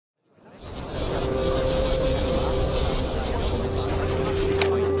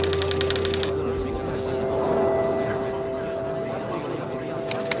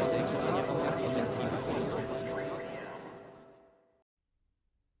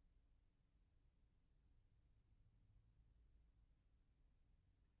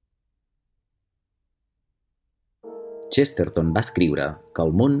Chesterton va escriure que el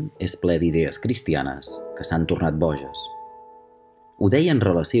món és ple d'idees cristianes que s'han tornat boges. Ho deia en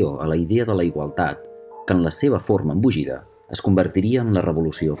relació a la idea de la igualtat, que en la seva forma embogida es convertiria en la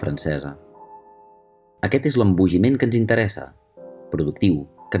Revolució Francesa. Aquest és l'embogiment que ens interessa, productiu,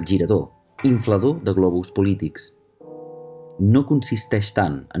 capgirador, inflador de globus polítics. No consisteix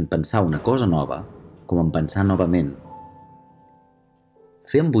tant en pensar una cosa nova com en pensar novament.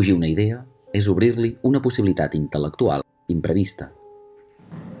 Fer embogir una idea és obrir-li una possibilitat intel·lectual imprevista.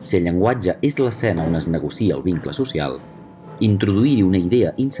 Si el llenguatge és l'escena on es negocia el vincle social, introduir-hi una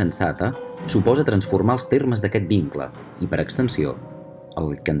idea insensata suposa transformar els termes d'aquest vincle i, per extensió,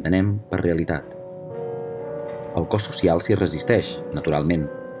 el que entenem per realitat. El cos social s'hi resisteix, naturalment,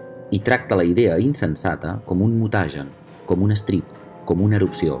 i tracta la idea insensata com un mutagen, com un estrip, com una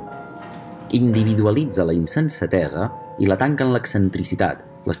erupció. Individualitza la insensatesa i la tanca en l'excentricitat,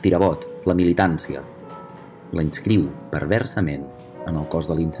 l'estirabot, la militància. La inscriu, perversament, en el cos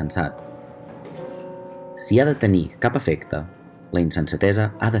de l'insensat. Si ha de tenir cap efecte, la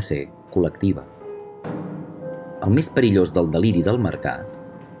insensatesa ha de ser col·lectiva. El més perillós del deliri del mercat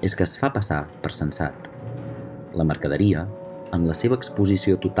és que es fa passar per sensat. La mercaderia, en la seva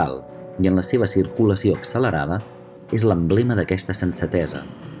exposició total i en la seva circulació accelerada, és l'emblema d'aquesta sensatesa,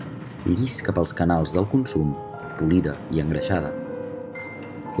 llis cap als canals del consum, polida i engreixada.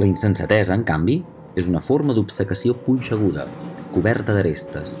 La insensatesa, en canvi, és una forma d'obcecació punxeguda, coberta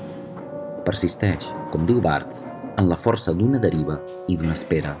d'arestes. Persisteix, com diu Barthes, en la força d'una deriva i d'una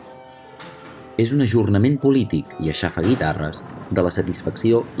espera. És un ajornament polític i aixafaguitarres de la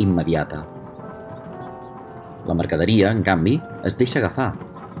satisfacció immediata. La mercaderia, en canvi, es deixa agafar.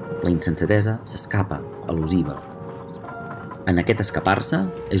 La insensatesa s'escapa, elusiva. En aquest escapar-se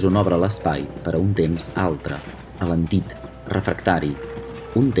és on obre l'espai per a un temps altre, alentit, refractari,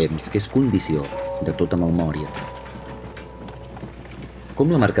 un temps que és condició de tota memòria.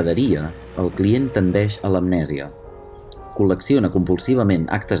 Com la mercaderia, el client tendeix a l'amnèsia. Col·lecciona compulsivament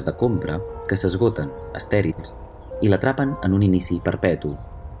actes de compra que s'esgoten, estèrils, i l'atrapen en un inici perpetu.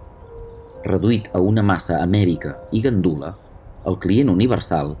 Reduït a una massa amèrica i gandula, el client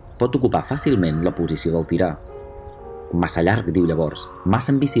universal pot ocupar fàcilment la posició del tirà. Massa llarg, diu llavors,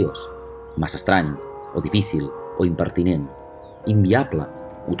 massa ambiciós, massa estrany, o difícil, o impertinent, inviable,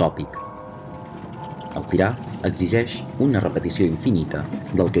 utòpic. El tirà exigeix una repetició infinita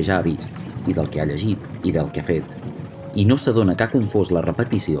del que ja ha vist, i del que ha llegit, i del que ha fet, i no s'adona que ha confós la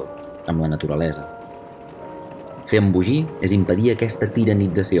repetició amb la naturalesa. Fer embogir és impedir aquesta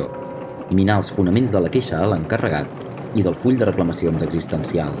tiranització, minar els fonaments de la queixa a l'encarregat i del full de reclamacions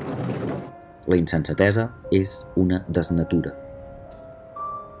existencial. La insensatesa és una desnatura.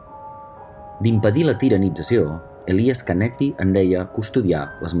 D'impedir la tiranització, Elias Canetti en deia custodiar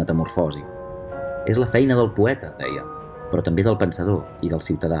les metamorfosi. És la feina del poeta, deia, però també del pensador i del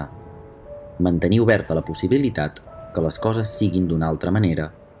ciutadà. Mantenir oberta la possibilitat que les coses siguin d'una altra manera,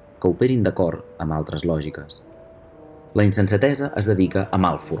 que operin d'acord amb altres lògiques. La insensatesa es dedica a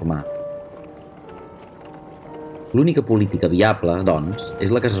malformar. L'única política viable, doncs,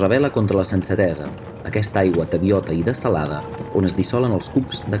 és la que es rebel·la contra la sensatesa, aquesta aigua tabiota i dessalada on es dissolen els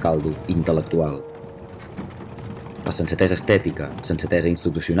cubs de caldo intel·lectual. La sensatesa estètica, sensatesa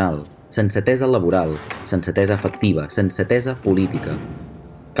institucional, sensatesa laboral, sensatesa afectiva, sensatesa política.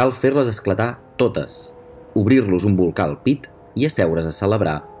 Cal fer-les esclatar totes, obrir-los un volcà al pit i asseure's a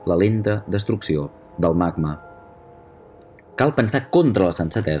celebrar la lenta destrucció del magma. Cal pensar contra la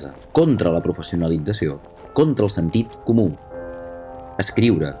sensatesa, contra la professionalització, contra el sentit comú.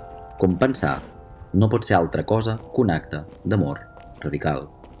 Escriure, com pensar, no pot ser altra cosa que un acte d'amor radical.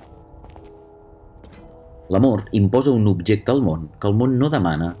 L'amor imposa un objecte al món que el món no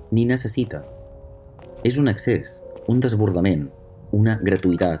demana ni necessita. És un excés, un desbordament, una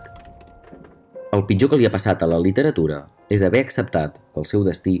gratuïtat. El pitjor que li ha passat a la literatura és haver acceptat que el seu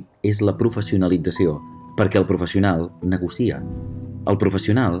destí és la professionalització, perquè el professional negocia. El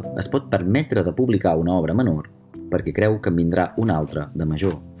professional es pot permetre de publicar una obra menor perquè creu que en vindrà una altra de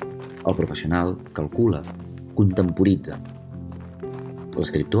major. El professional calcula, contemporitza.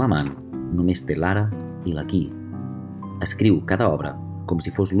 L'escriptor amant només té l'ara i l'aquí. Escriu cada obra com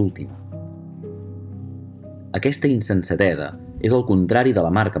si fos l'última. Aquesta insensatesa és el contrari de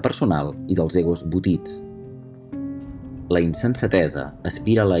la marca personal i dels egos botits. La insensatesa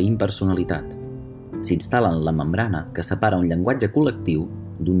aspira a la impersonalitat. S'instal·la en la membrana que separa un llenguatge col·lectiu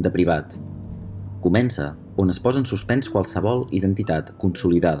d'un de privat. Comença on es posa en suspens qualsevol identitat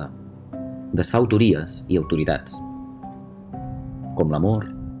consolidada. Desfà autories i autoritats. Com l'amor,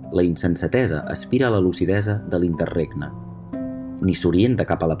 la insensatesa aspira a la lucidesa de l'interregne. Ni s'orienta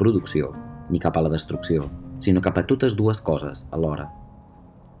cap a la producció ni cap a la destrucció. sinó cap a totes dues coses alhora.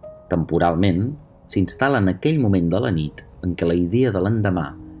 Temporalment, s'instal·la en aquell moment de la nit en què la idea de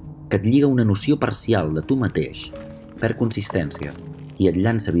l'endemà, que et lliga una noció parcial de tu mateix, perd consistència i et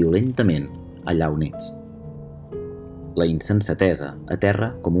llança violentament allà on ets. La insensatesa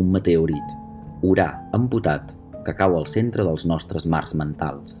aterra com un meteorit, urà amputat que cau al centre dels nostres mars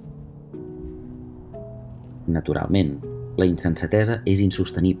mentals. Naturalment, la insensatesa és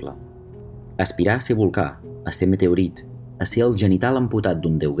insostenible. Aspirar a ser volcà, a ser meteorit, a ser el genital amputat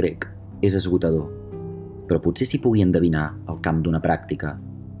d'un déu grec, és esgotador, però potser s'hi pugui endevinar el camp d'una pràctica,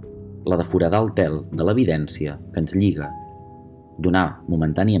 la de foradar el tel de l'evidència que ens lliga, donar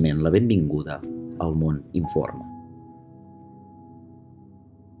momentàniament la benvinguda al món informe.